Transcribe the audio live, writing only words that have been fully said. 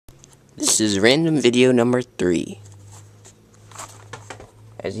This is random video number 3.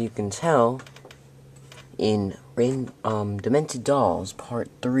 As you can tell, in Demented Dolls Part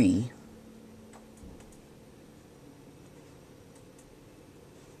 3,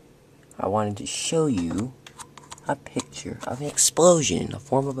 I wanted to show you a picture of an explosion in the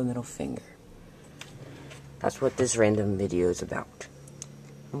form of a middle finger. That's what this random video is about.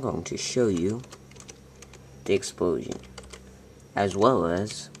 I'm going to show you the explosion, as well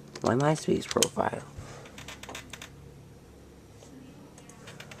as my MySpace profile.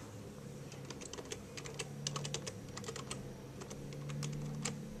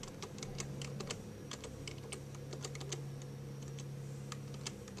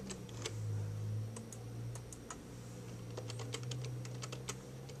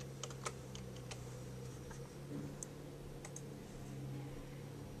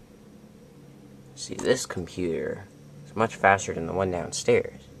 See, this computer is much faster than the one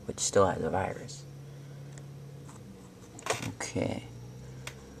downstairs, which still has a virus. Okay.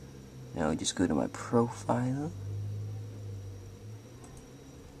 Now we just go to my profile.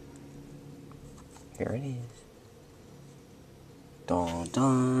 Here it is. Dun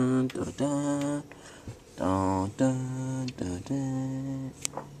dun dun dun dun dun dun dun.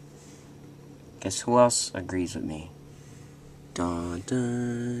 Guess who else agrees with me? Dun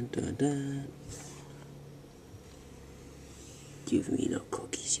dun dun dun. Give me the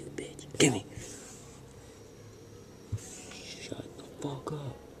cookies, you bitch. Give me. Shut the fuck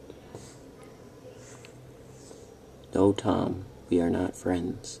up. No, Tom. We are not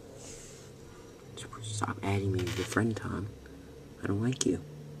friends. Stop adding me as your friend, Tom. I don't like you.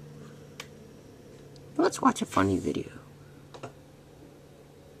 Let's watch a funny video.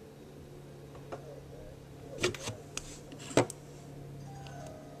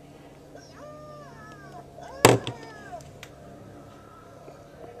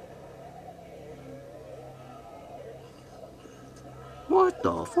 What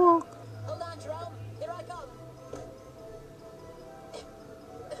the fuck? Hold on, Jerome. Here I come.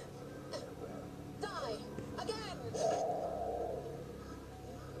 Die. Again.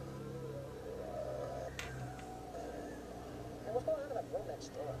 Hey, what's going on in that room next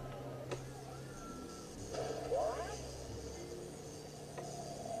door?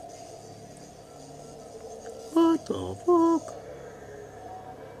 What the fuck?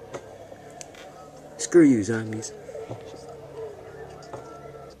 Screw you, zombies.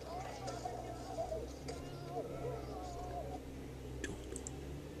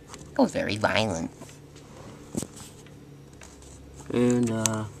 Oh, very violent. And,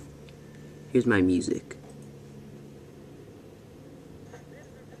 here's my music.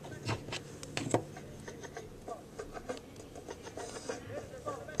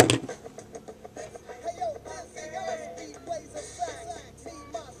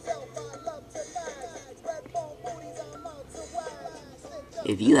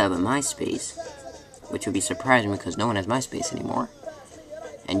 If you have a MySpace, which would be surprising because no one has MySpace anymore,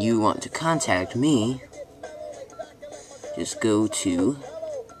 and you want to contact me, just go to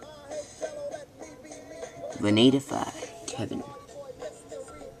Vanadify Kevin.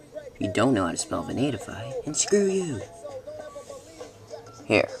 If you don't know how to spell Vanadify, then screw you.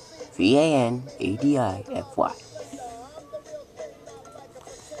 Here, Vanadify.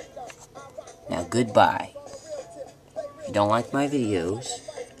 Now goodbye. If you don't like my videos,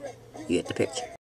 you get the picture.